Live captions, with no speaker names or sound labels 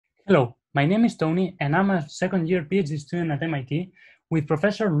Hello, my name is Tony and I'm a second-year PhD student at MIT with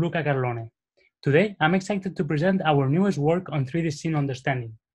Professor Luca Carlone. Today, I'm excited to present our newest work on 3D scene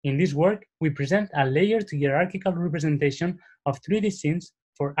understanding. In this work, we present a layered hierarchical representation of 3D scenes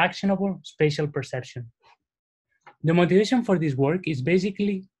for actionable spatial perception. The motivation for this work is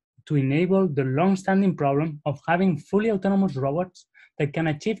basically to enable the long-standing problem of having fully autonomous robots that can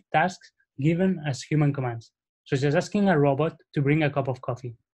achieve tasks given as human commands, such as asking a robot to bring a cup of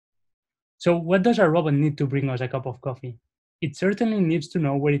coffee. So what does a robot need to bring us a cup of coffee? It certainly needs to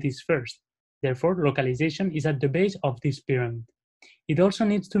know where it is first. Therefore, localization is at the base of this pyramid. It also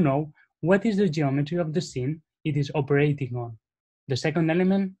needs to know what is the geometry of the scene it is operating on. The second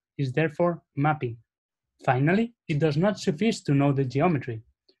element is therefore mapping. Finally, it does not suffice to know the geometry.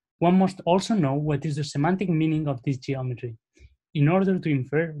 One must also know what is the semantic meaning of this geometry in order to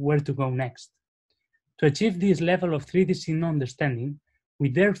infer where to go next. To achieve this level of 3D scene understanding, we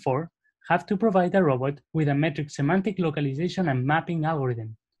therefore have to provide a robot with a metric semantic localization and mapping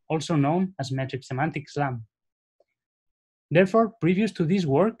algorithm, also known as metric semantic SLAM. Therefore, previous to this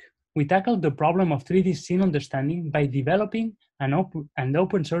work, we tackled the problem of 3D scene understanding by developing and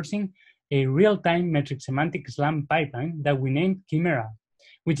open sourcing a real-time metric semantic SLAM pipeline that we named Chimera,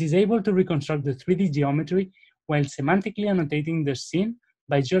 which is able to reconstruct the 3D geometry while semantically annotating the scene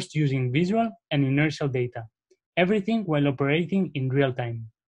by just using visual and inertial data, everything while operating in real time.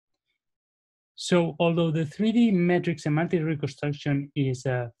 So although the 3D metric semantic reconstruction is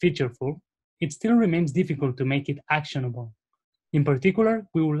featureful, it still remains difficult to make it actionable. In particular,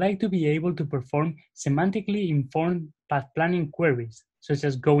 we would like to be able to perform semantically informed path planning queries, such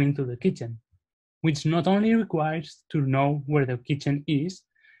as going to the kitchen, which not only requires to know where the kitchen is,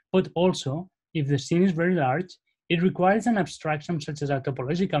 but also, if the scene is very large, it requires an abstraction such as a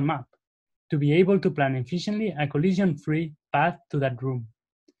topological map to be able to plan efficiently a collision-free path to that room.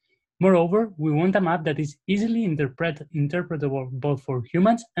 Moreover, we want a map that is easily interpretable both for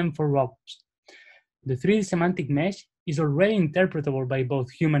humans and for robots. The 3D semantic mesh is already interpretable by both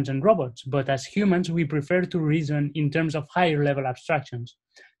humans and robots, but as humans, we prefer to reason in terms of higher level abstractions,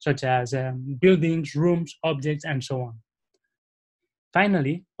 such as buildings, rooms, objects, and so on.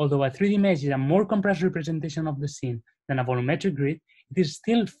 Finally, although a 3D mesh is a more compressed representation of the scene than a volumetric grid, it is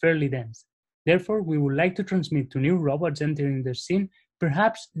still fairly dense. Therefore, we would like to transmit to new robots entering the scene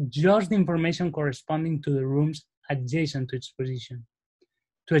perhaps just the information corresponding to the rooms adjacent to its position.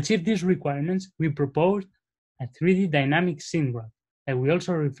 To achieve these requirements, we proposed a 3D dynamic scene graph that we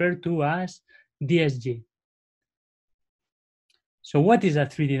also refer to as DSG. So what is a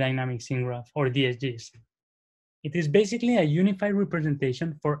 3D dynamic scene graph, or DSGs? It is basically a unified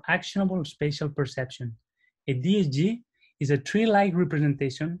representation for actionable spatial perception. A DSG is a tree-like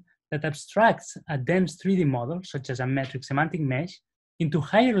representation that abstracts a dense 3D model, such as a metric semantic mesh, into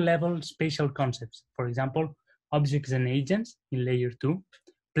higher level spatial concepts, for example, objects and agents in layer 2,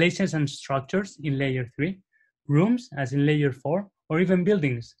 places and structures in layer 3, rooms as in layer 4, or even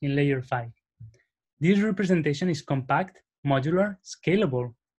buildings in layer 5. This representation is compact, modular,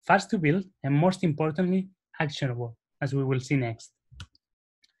 scalable, fast to build, and most importantly, actionable, as we will see next.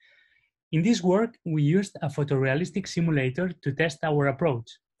 In this work, we used a photorealistic simulator to test our approach.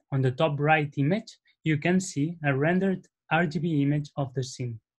 On the top right image, you can see a rendered RGB image of the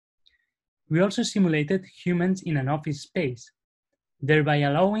scene. We also simulated humans in an office space, thereby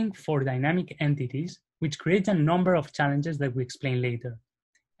allowing for dynamic entities, which creates a number of challenges that we explain later.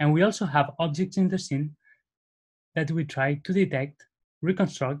 And we also have objects in the scene that we try to detect,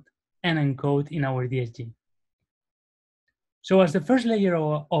 reconstruct, and encode in our DSG. So as the first layer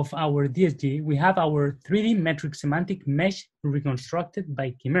of our DSG, we have our 3D metric semantic mesh reconstructed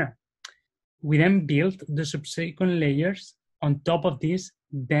by Chimera. We then built the subsequent layers on top of this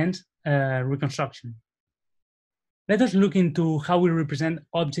dense reconstruction. Let us look into how we represent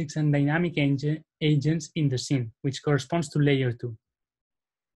objects and dynamic agents in the scene, which corresponds to layer 2.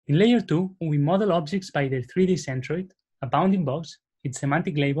 In layer 2, we model objects by their 3D centroid, a bounding box, its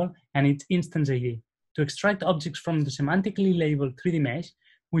semantic label, and its instance ID. To extract objects from the semantically labeled 3D mesh,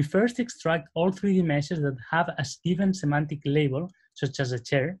 we first extract all 3D meshes that have a given semantic label, such as a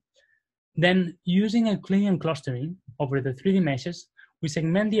chair. Then, using Euclidean clustering over the 3D meshes, we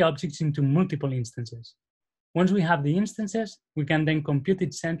segment the objects into multiple instances. Once we have the instances, we can then compute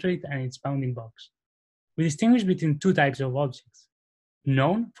its centroid and its bounding box. We distinguish between two types of objects: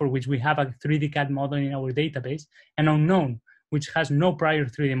 known, for which we have a 3D CAD model in our database, and unknown, which has no prior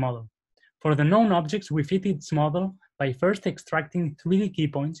 3D model. For the known objects, we fit its model by first extracting 3D key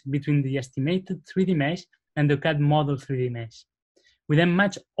points between the estimated 3D mesh and the CAD model 3D mesh. We then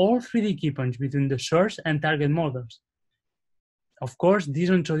match all 3D key points between the source and target models. Of course, this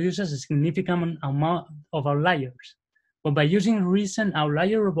introduces a significant amount of outliers, but by using recent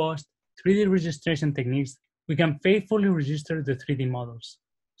outlier-robust 3D registration techniques, we can faithfully register the 3D models.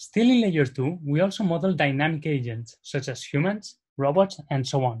 Still in layer 2, we also model dynamic agents, such as humans, robots, and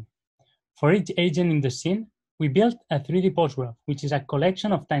so on. For each agent in the scene, we built a 3D pose graph, which is a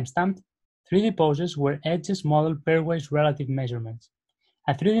collection of time-stamped 3D poses where edges model pairwise relative measurements.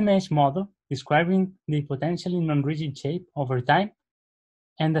 A 3D mesh model describing the potentially non-rigid shape over time,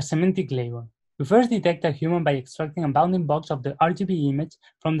 and a semantic label. We first detect a human by extracting a bounding box of the RGB image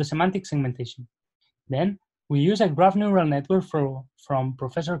from the semantic segmentation. Then, we use a graph neural network from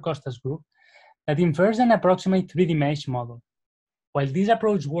Professor Costa's group that infers an approximate 3D mesh model. While this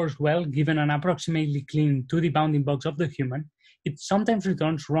approach works well given an approximately clean 2D bounding box of the human, it sometimes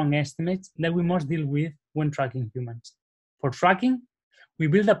returns wrong estimates that we must deal with when tracking humans. For tracking, we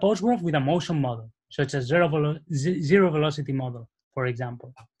build a pose graph with a motion model, such as zero velocity model, for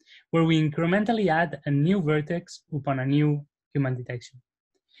example, where we incrementally add a new vertex upon a new human detection.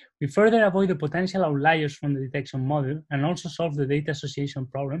 We further avoid the potential outliers from the detection model and also solve the data association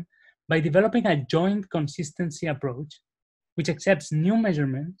problem by developing a joint consistency approach, which accepts new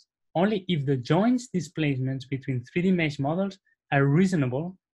measurements only if the joints displacements between 3D mesh models are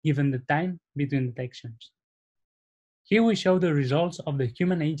reasonable given the time between detections. Here we show the results of the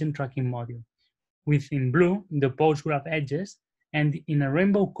human agent tracking module, with in blue the pose graph edges and in a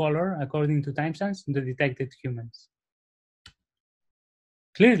rainbow color according to timestamps the detected humans.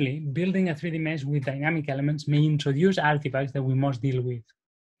 Clearly, building a 3D mesh with dynamic elements may introduce artifacts that we must deal with.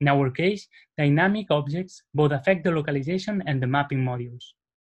 In our case, dynamic objects both affect the localization and the mapping modules.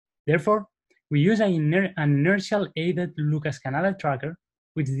 Therefore, we use an inertial aided Lucas Canada tracker,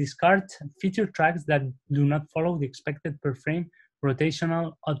 which discards feature tracks that do not follow the expected per frame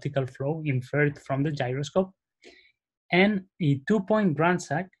rotational optical flow inferred from the gyroscope, and a 2-point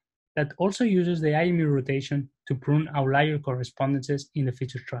Grandsack that also uses the IMU rotation to prune outlier correspondences in the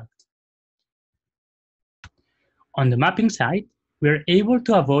feature track. On the mapping side, we are able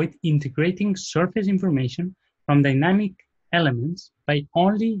to avoid integrating surface information from dynamic elements by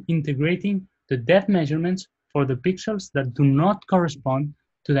only integrating the depth measurements for the pixels that do not correspond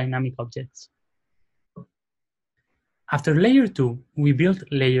to dynamic objects. After layer 2, we built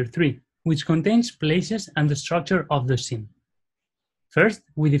layer 3, which contains places and the structure of the scene. First,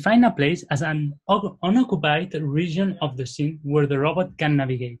 we define a place as an unoccupied region of the scene where the robot can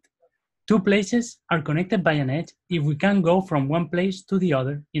navigate. Two places are connected by an edge if we can go from one place to the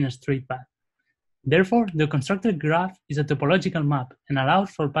other in a straight path. Therefore, the constructed graph is a topological map and allows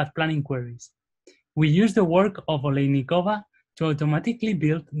for path planning queries. We use the work of Olejnikova to automatically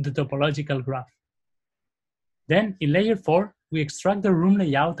build the topological graph. Then, in layer 4, we extract the room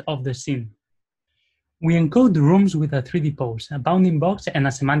layout of the scene. We encode the rooms with a 3D pose, a bounding box, and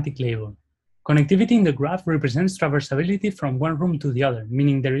a semantic label. Connectivity in the graph represents traversability from one room to the other,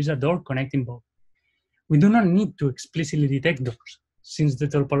 meaning there is a door connecting both. We do not need to explicitly detect doors, since the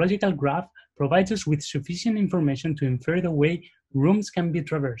topological graph provides us with sufficient information to infer the way rooms can be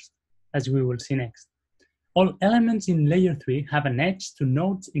traversed, as we will see next. All elements in layer 3 have an edge to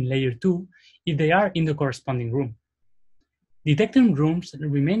nodes in layer 2 if they are in the corresponding room. Detecting rooms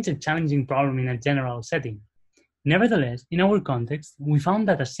remains a challenging problem in a general setting. Nevertheless, in our context, we found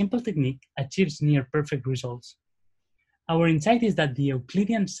that a simple technique achieves near-perfect results. Our insight is that the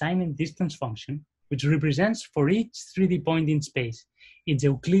Euclidean sign and distance function, which represents for each 3D point in space its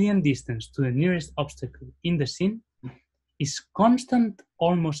Euclidean distance to the nearest obstacle in the scene, is constant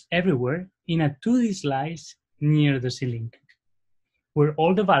almost everywhere in a 2D slice near the ceiling, where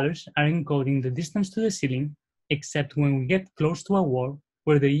all the values are encoding the distance to the ceiling, except when we get close to a wall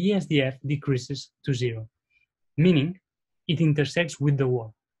where the ESDF decreases to 0, meaning it intersects with the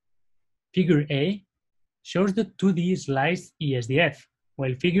wall. Figure A shows the 2D sliced ESDF,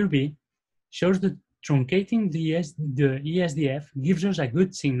 while figure B shows the truncating the ESDF gives us a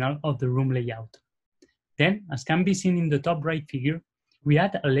good signal of the room layout. Then, as can be seen in the top right figure, we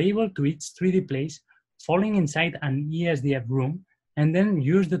add a label to each 3D place falling inside an ESDF room, and then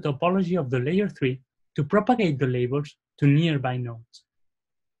use the topology of the layer 3 to propagate the labels to nearby nodes.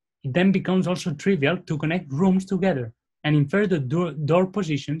 It then becomes also trivial to connect rooms together and infer the door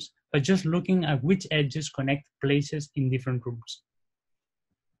positions by just looking at which edges connect places in different rooms.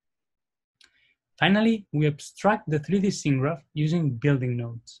 Finally, we abstract the 3D scene graph using building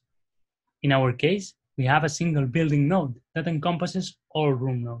nodes. In our case, we have a single building node that encompasses all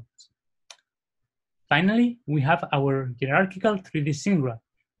room nodes. Finally, we have our hierarchical 3D scene graph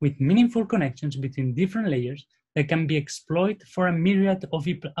with meaningful connections between different layers that can be exploited for a myriad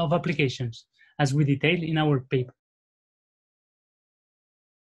of applications, as we detail in our paper.